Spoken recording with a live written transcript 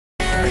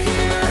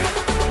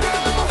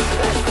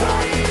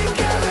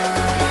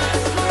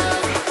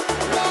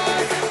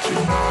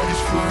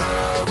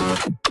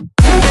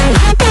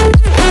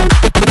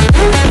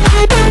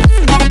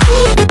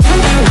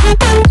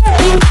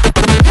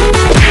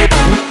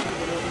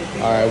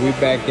Alright, we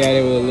back at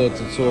it with a little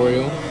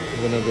tutorial.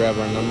 We're gonna grab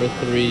our number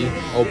 3,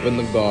 open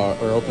the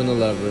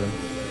lever.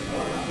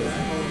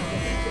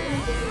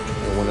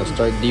 We're gonna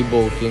start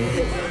debulking.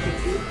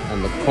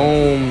 And the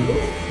comb,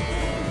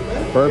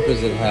 the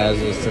purpose it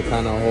has is to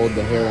kind of hold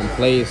the hair in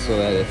place so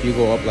that if you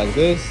go up like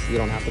this, you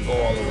don't have to go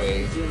all the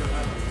way.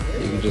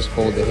 You can just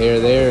hold the hair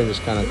there and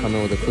just kind of come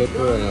in with a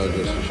clipper and it'll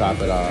just chop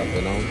it off,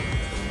 you know?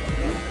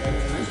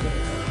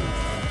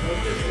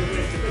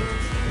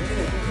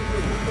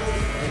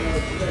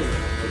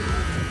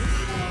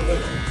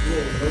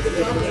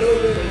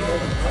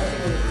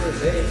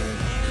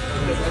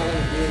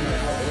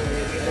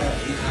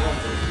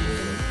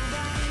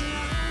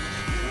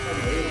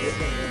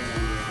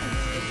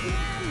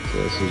 So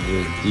this is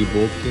just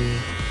debulking.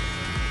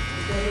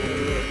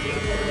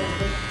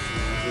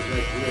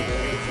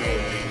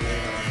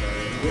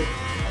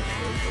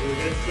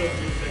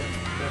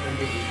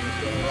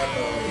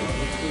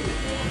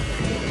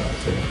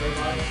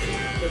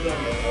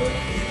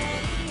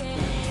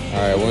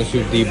 Alright, once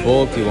you've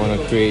debulked, you want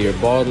to create your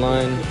bald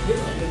line.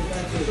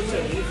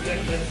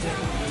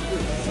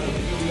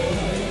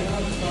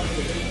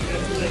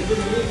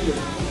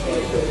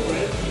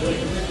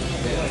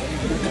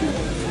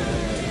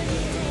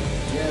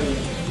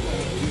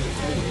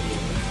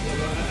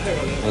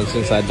 And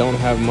since I don't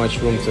have much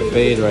room to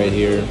fade right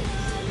here,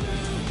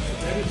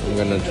 I'm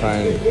gonna try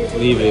and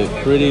leave it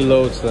pretty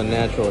low to the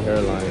natural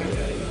hairline.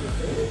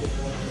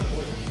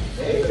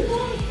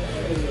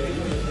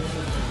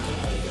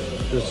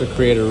 Just to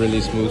create a really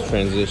smooth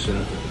transition.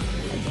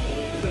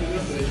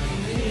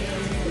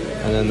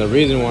 And then the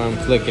reason why I'm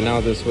flicking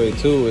out this way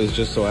too is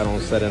just so I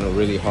don't set in a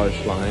really harsh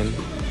line.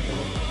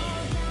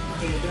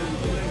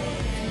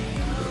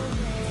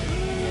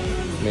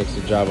 Makes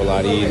the job a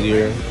lot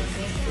easier.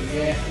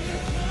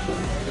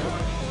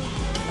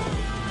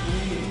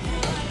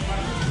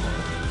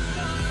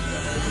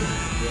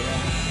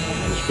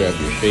 Just grab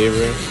your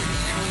favorite.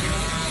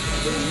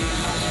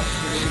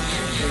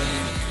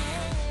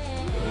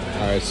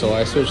 Alright, so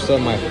I switched up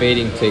my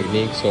fading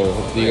technique, so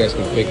hopefully you guys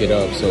can pick it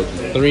up. So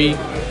 3,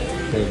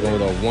 we're going to go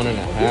to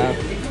 1.5.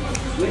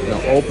 I'm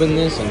gonna open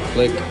this and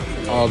flick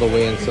all the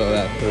way into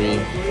that 3.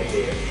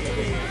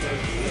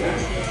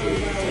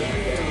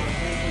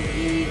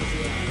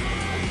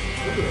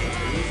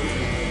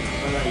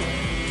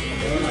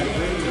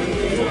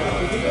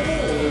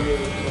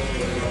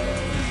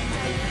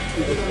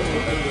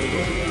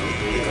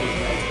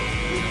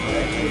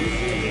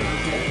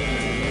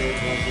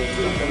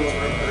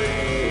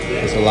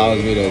 This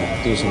allows me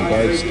to do some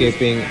guard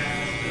skipping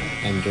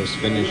and just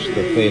finish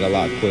the fade a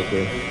lot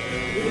quicker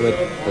with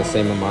the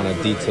same amount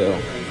of detail.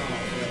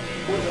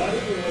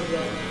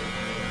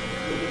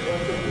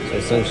 So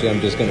essentially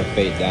I'm just gonna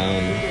fade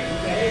down.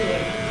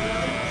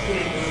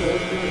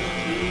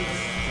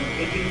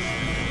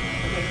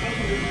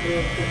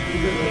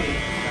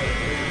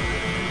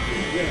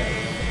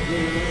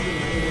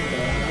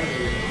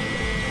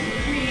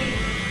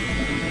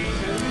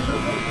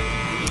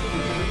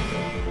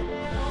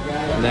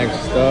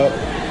 Next up,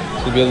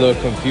 this will be a little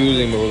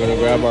confusing, but we're gonna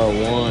grab our 1,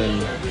 we're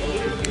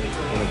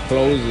gonna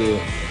close it,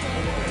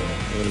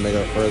 we're gonna make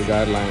our first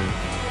guideline.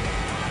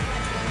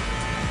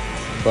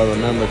 But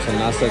remember to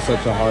not set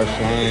such a harsh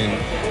line,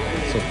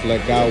 so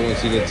fleck out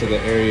once you get to the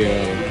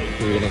area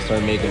where you're gonna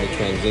start making the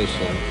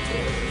transition.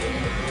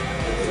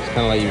 It's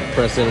kind of like you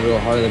press in real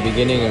hard in the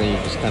beginning and then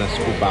you just kind of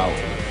scoop out.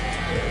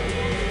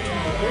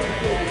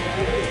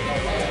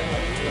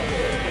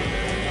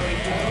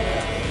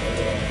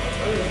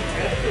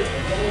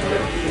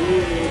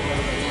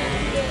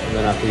 And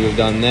then after you've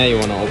done that, you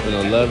want to open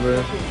the lever,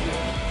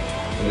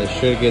 and it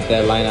should get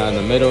that line out in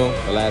the middle.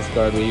 The last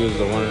guard we used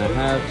is a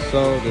 1.5,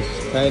 so this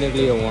is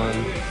technically a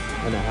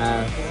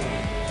 1.5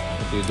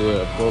 if you do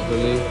it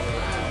appropriately.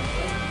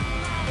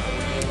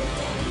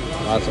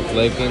 Lots of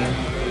flaking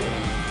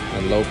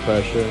and low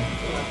pressure.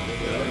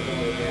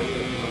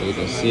 So you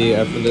can see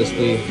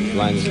effortlessly, the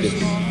line just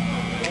gets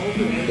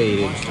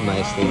faded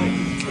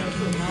nicely.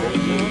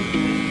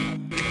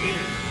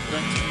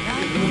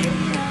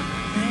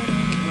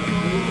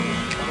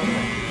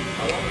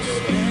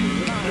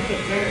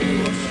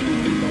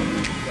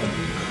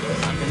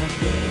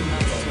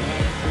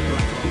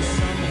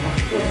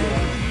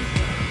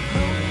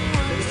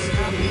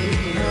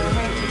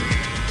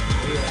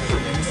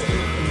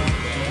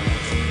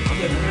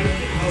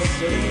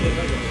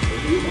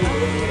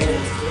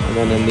 And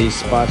then in these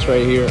spots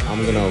right here,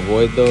 I'm gonna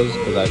avoid those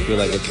because I feel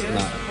like it's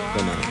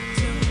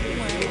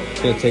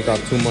gonna take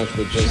off too much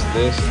with just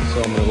this.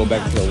 So I'm gonna go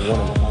back to the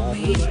 1.5.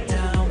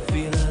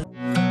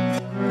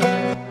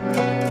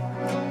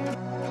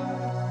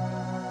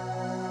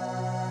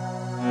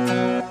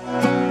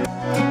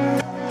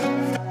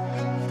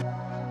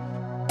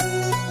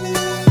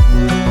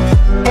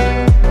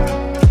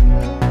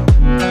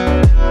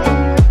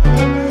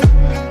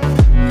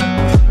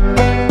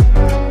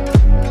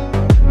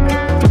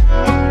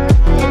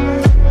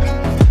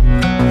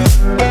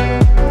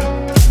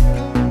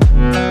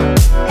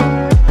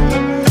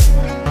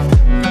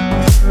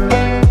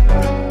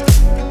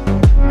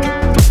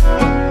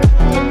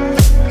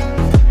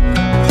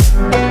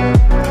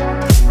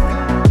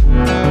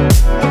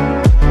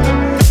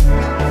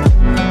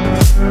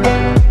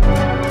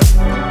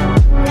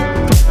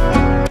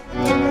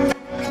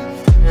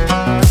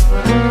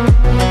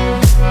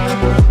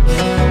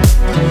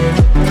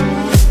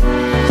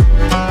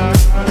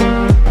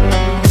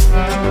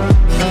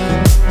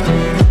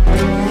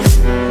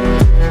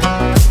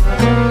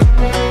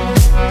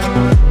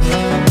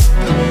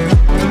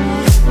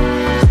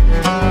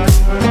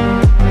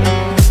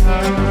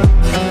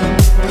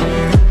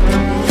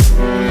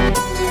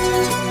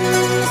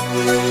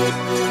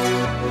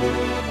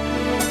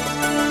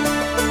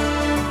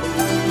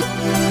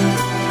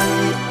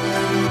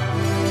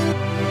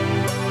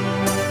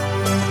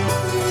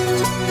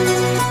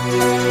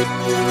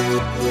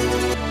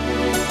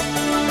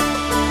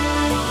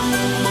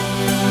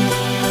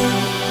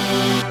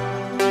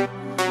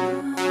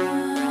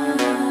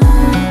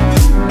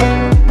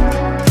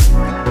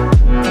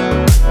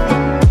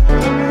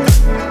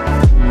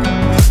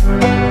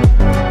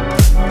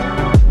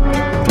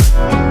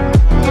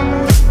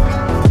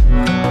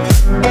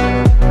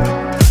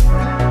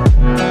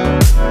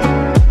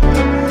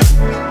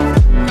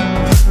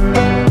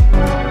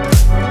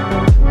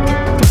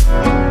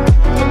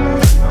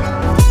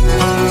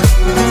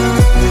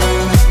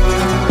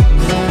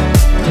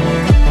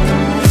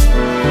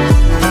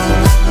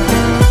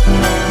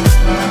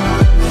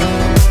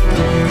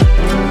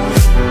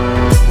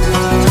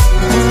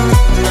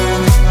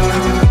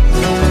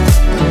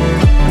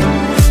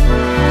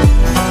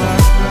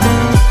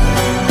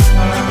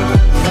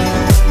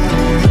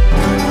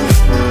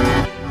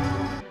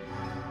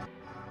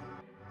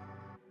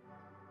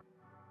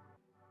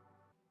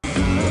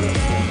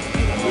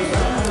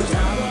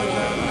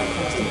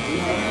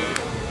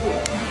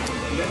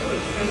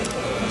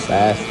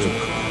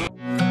 Sassy.